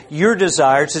satisfy your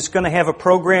desires. It's going to have a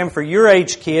program for your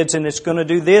age kids, and it's going to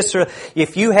do this. Or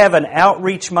if you have an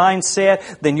outreach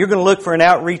mindset, then you're going to look for an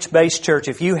outreach-based church.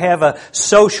 If you have a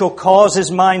social causes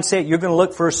mindset, you're going to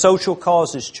look for a social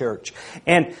causes church.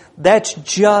 And that's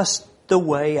just the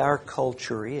way our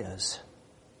culture is.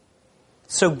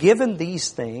 So given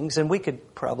these things, and we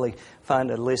could probably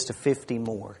find a list of 50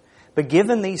 more, but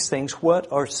given these things,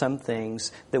 what are some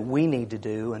things that we need to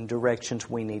do and directions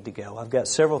we need to go? I've got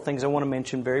several things I want to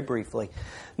mention very briefly.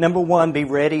 Number one, be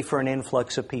ready for an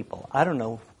influx of people. I don't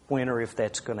know when or if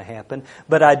that's going to happen,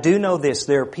 but I do know this.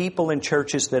 There are people in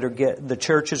churches that the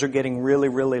churches are getting really,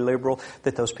 really liberal,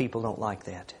 that those people don't like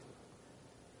that.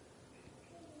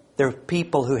 There are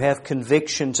people who have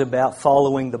convictions about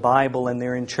following the Bible, and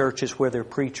they're in churches where their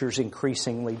preachers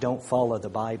increasingly don't follow the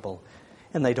Bible.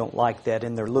 And they don't like that,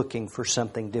 and they're looking for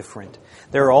something different.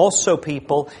 There are also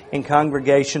people in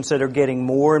congregations that are getting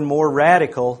more and more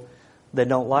radical that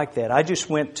don't like that. I just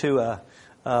went to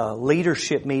a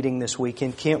leadership meeting this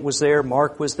weekend. Kent was there,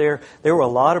 Mark was there. There were a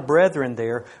lot of brethren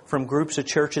there from groups of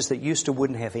churches that used to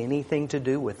wouldn't have anything to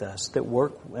do with us, that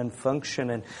work and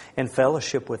function and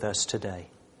fellowship with us today.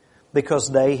 Because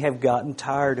they have gotten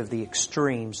tired of the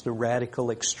extremes, the radical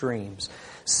extremes.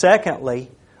 Secondly,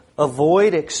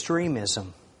 avoid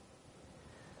extremism.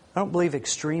 I don't believe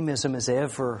extremism has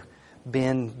ever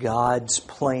been God's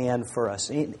plan for us.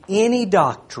 In any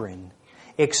doctrine,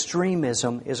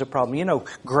 extremism is a problem. You know,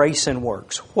 grace and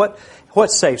works. What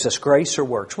saves us, grace or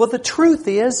works? Well, the truth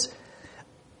is,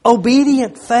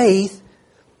 obedient faith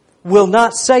will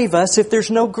not save us if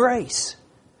there's no grace.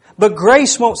 But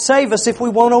grace won't save us if we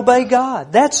won't obey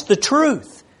God. That's the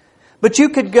truth. But you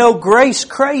could go grace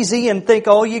crazy and think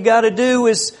all you got to do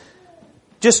is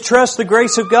just trust the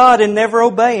grace of God and never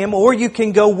obey Him. Or you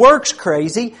can go works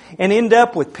crazy and end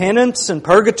up with penance and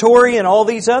purgatory and all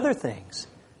these other things.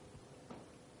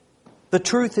 The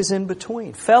truth is in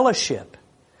between. Fellowship.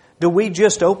 Do we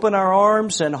just open our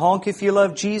arms and honk if you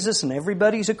love Jesus and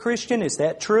everybody's a Christian? Is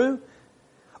that true?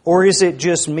 Or is it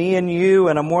just me and you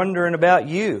and I'm wondering about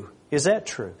you? Is that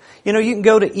true? You know, you can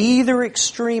go to either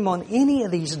extreme on any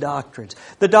of these doctrines.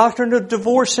 The doctrine of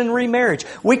divorce and remarriage.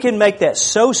 We can make that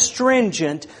so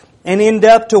stringent and end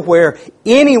up to where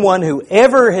anyone who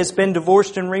ever has been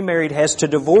divorced and remarried has to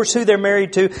divorce who they're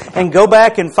married to and go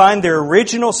back and find their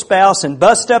original spouse and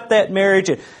bust up that marriage.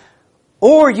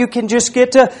 Or you can just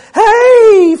get to,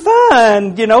 hey,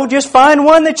 fine, you know, just find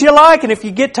one that you like, and if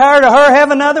you get tired of her,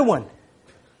 have another one.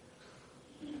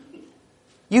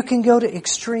 You can go to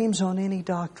extremes on any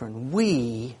doctrine.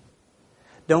 We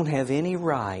don't have any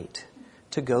right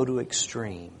to go to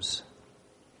extremes.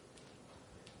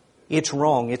 It's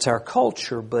wrong. It's our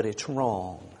culture, but it's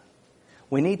wrong.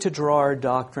 We need to draw our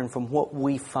doctrine from what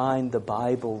we find the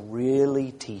Bible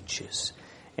really teaches.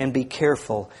 And be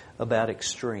careful about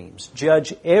extremes.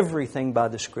 Judge everything by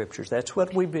the Scriptures. That's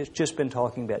what we've just been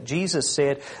talking about. Jesus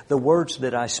said, the words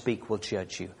that I speak will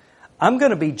judge you. I'm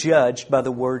going to be judged by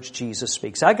the words Jesus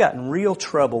speaks. I got in real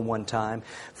trouble one time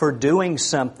for doing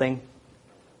something.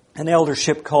 An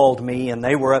eldership called me and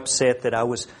they were upset that I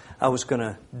was going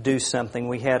to do something.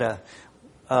 We had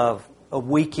a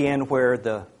weekend where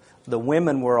the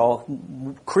women were all,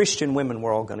 Christian women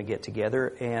were all going to get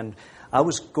together, and I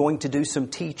was going to do some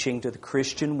teaching to the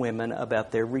Christian women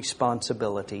about their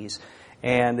responsibilities.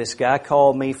 And this guy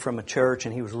called me from a church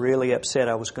and he was really upset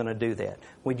I was going to do that.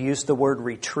 We'd used the word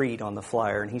retreat on the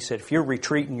flyer, and he said, if you're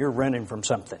retreating, you're running from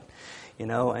something. You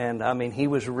know, and I mean, he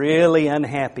was really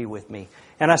unhappy with me.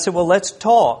 And I said, well, let's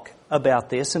talk about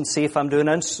this and see if I'm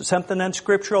doing something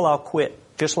unscriptural, I'll quit.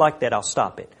 Just like that, I'll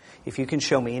stop it. If you can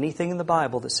show me anything in the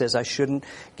Bible that says I shouldn't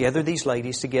gather these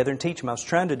ladies together and teach them. I was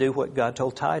trying to do what God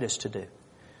told Titus to do.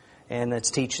 And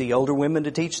that's teach the older women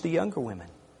to teach the younger women.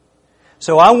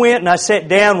 So I went and I sat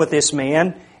down with this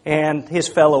man and his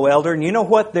fellow elder. And you know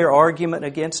what their argument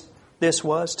against this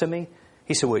was to me?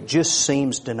 He said, well, it just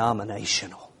seems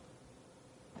denominational.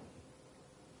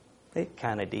 It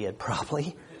kind of did,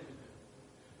 probably.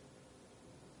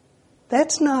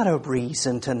 That's not a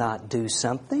reason to not do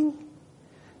something.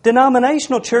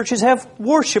 Denominational churches have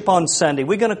worship on Sunday.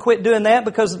 We're going to quit doing that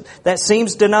because that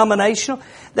seems denominational?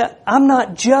 I'm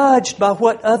not judged by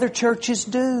what other churches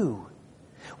do.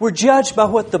 We're judged by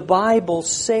what the Bible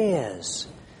says.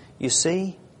 You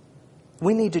see,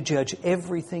 we need to judge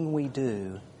everything we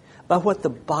do by what the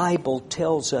Bible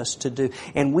tells us to do.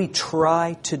 And we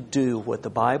try to do what the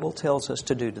Bible tells us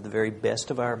to do to the very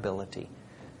best of our ability.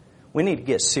 We need to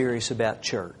get serious about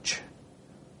church.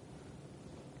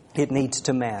 It needs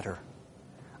to matter.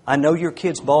 I know your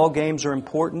kids' ball games are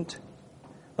important.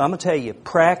 But I'm going to tell you,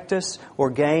 practice or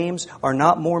games are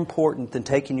not more important than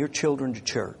taking your children to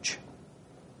church.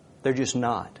 They're just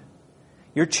not.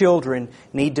 Your children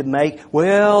need to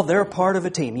they're a part of a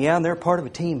team. Yeah, and they're a part of a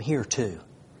team here too.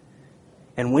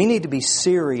 And we need to be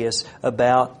serious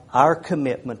about our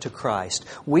commitment to Christ.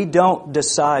 We don't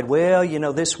decide,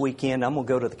 this weekend I'm going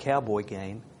to go to the Cowboy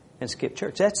game and skip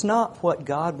church. That's not what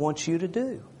God wants you to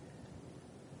do.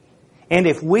 And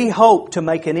if we hope to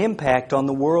make an impact on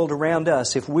the world around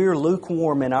us, if we're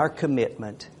lukewarm in our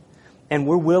commitment, and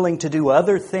we're willing to do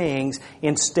other things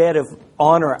instead of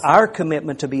honor our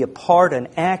commitment to be an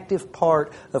active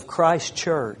part of Christ's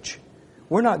church,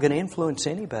 we're not going to influence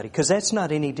anybody, because that's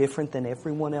not any different than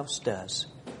everyone else does.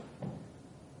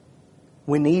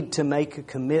 We need to make a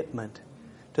commitment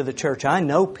to the church. I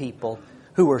know people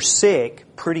who are sick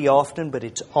pretty often, but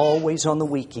it's always on the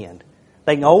weekend.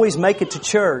 They can always make it to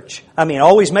church,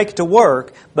 always make it to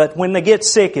work, but when they get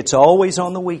sick, it's always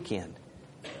on the weekend.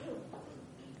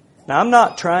 Now, I'm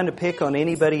not trying to pick on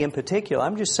anybody in particular.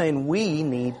 I'm just saying we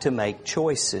need to make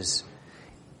choices.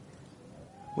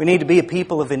 We need to be a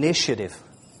people of initiative.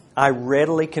 I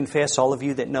readily confess, all of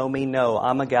you that know me know,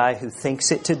 I'm a guy who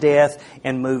thinks it to death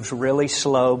and moves really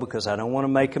slow because I don't want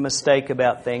to make a mistake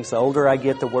about things. The older I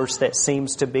get, the worse that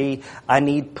seems to be. I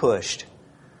need pushed.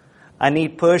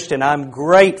 And I'm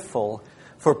grateful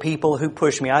for people who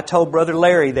push me. I told Brother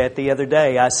Larry that the other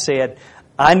day. I said,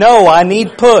 I know I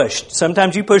need pushed.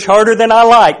 Sometimes you push harder than I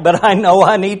like, but I know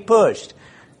I need pushed.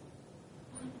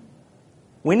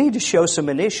 We need to show some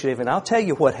initiative, and I'll tell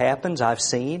you what happens, I've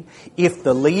seen. If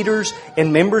the leaders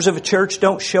and members of a church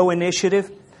don't show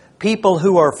initiative, people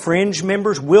who are fringe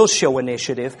members will show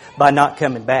initiative by not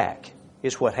coming back,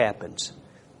 is what happens.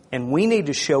 And we need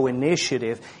to show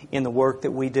initiative in the work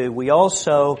that we do. We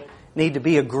also need to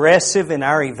be aggressive in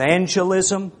our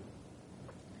evangelism.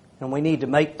 And we need to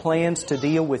make plans to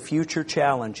deal with future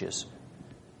challenges.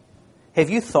 Have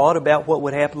you thought about what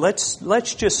would happen?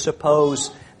 Let's just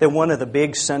suppose that one of the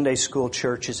big Sunday school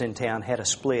churches in town had a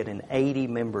split and 80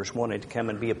 members wanted to come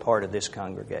and be a part of this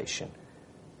congregation.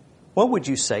 What would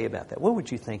you say about that? What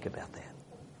would you think about that?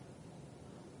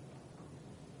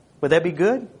 Would that be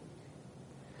good?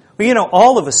 Well,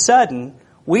 all of a sudden,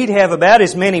 we'd have about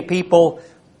as many people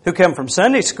who come from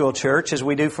Sunday school church as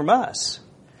we do from us.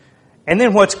 And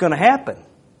then what's going to happen?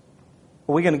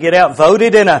 Are we going to get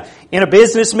outvoted in a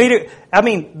business meeting?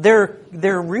 There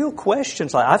are real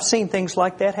questions. I've seen things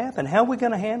like that happen. How are we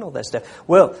going to handle that stuff?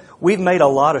 Well, we've made a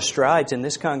lot of strides in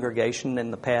this congregation in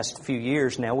the past few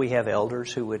years. Now we have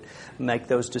elders who would make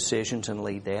those decisions and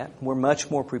lead that. We're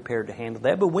much more prepared to handle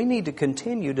that. But we need to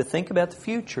continue to think about the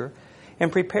future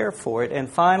and prepare for it. And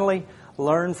finally,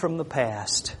 learn from the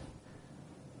past.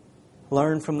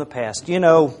 Learn from the past.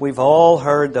 We've all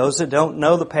heard those that don't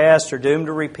know the past are doomed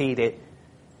to repeat it.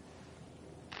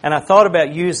 And I thought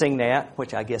about using that,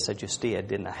 which I guess I just did,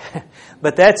 didn't I?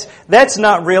 But that's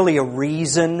not really a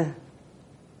reason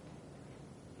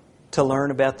to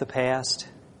learn about the past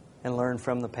and learn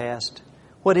from the past.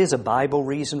 What is a Bible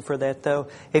reason for that, though?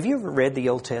 Have you ever read the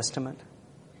Old Testament?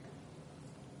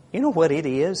 You know what it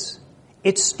is?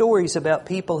 It's stories about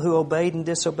people who obeyed and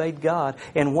disobeyed God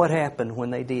and what happened when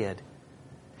they did.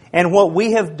 And what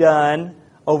we have done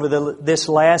over this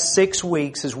last 6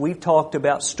 weeks is we've talked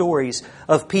about stories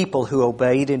of people who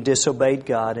obeyed and disobeyed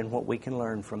God and what we can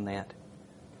learn from that.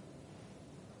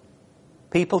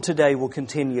 People today will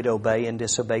continue to obey and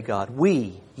disobey God.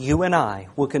 You and I,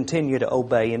 will continue to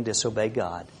obey and disobey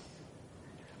God.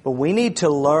 But we need to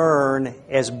learn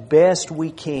as best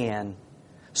we can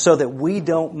so that we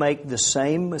don't make the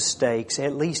same mistakes,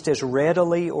 at least as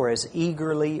readily or as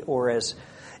eagerly or as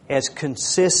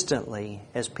consistently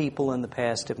as people in the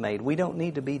past have made. We don't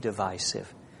need to be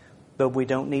divisive, but we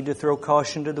don't need to throw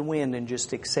caution to the wind and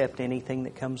just accept anything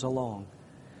that comes along.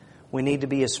 We need to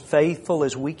be as faithful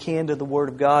as we can to the Word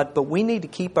of God, but we need to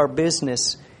keep our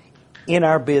business in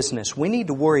our business. We need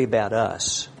to worry about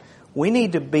us. We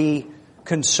need to be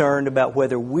concerned about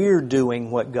whether we're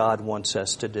doing what God wants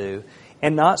us to do,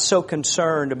 and not so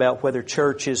concerned about whether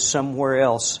churches somewhere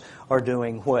else are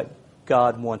doing what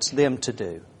God wants them to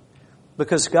do.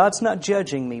 Because God's not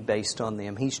judging me based on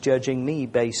them. He's judging me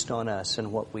based on us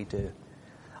and what we do.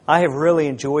 I have really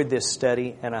enjoyed this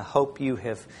study, and I hope you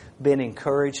have been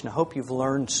encouraged, and I hope you've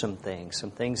learned some things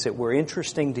that were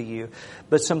interesting to you,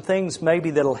 but some things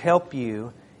maybe that'll help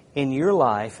you in your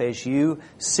life as you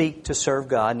seek to serve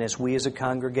God and as we as a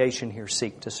congregation here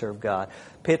seek to serve God.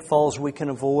 Pitfalls we can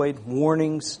avoid,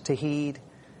 warnings to heed,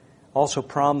 also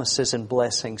promises and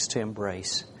blessings to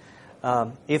embrace.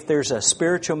 If there's a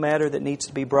spiritual matter that needs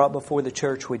to be brought before the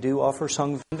church, we do offer a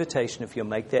song of invitation if you'll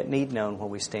make that need known while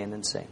we stand and sing.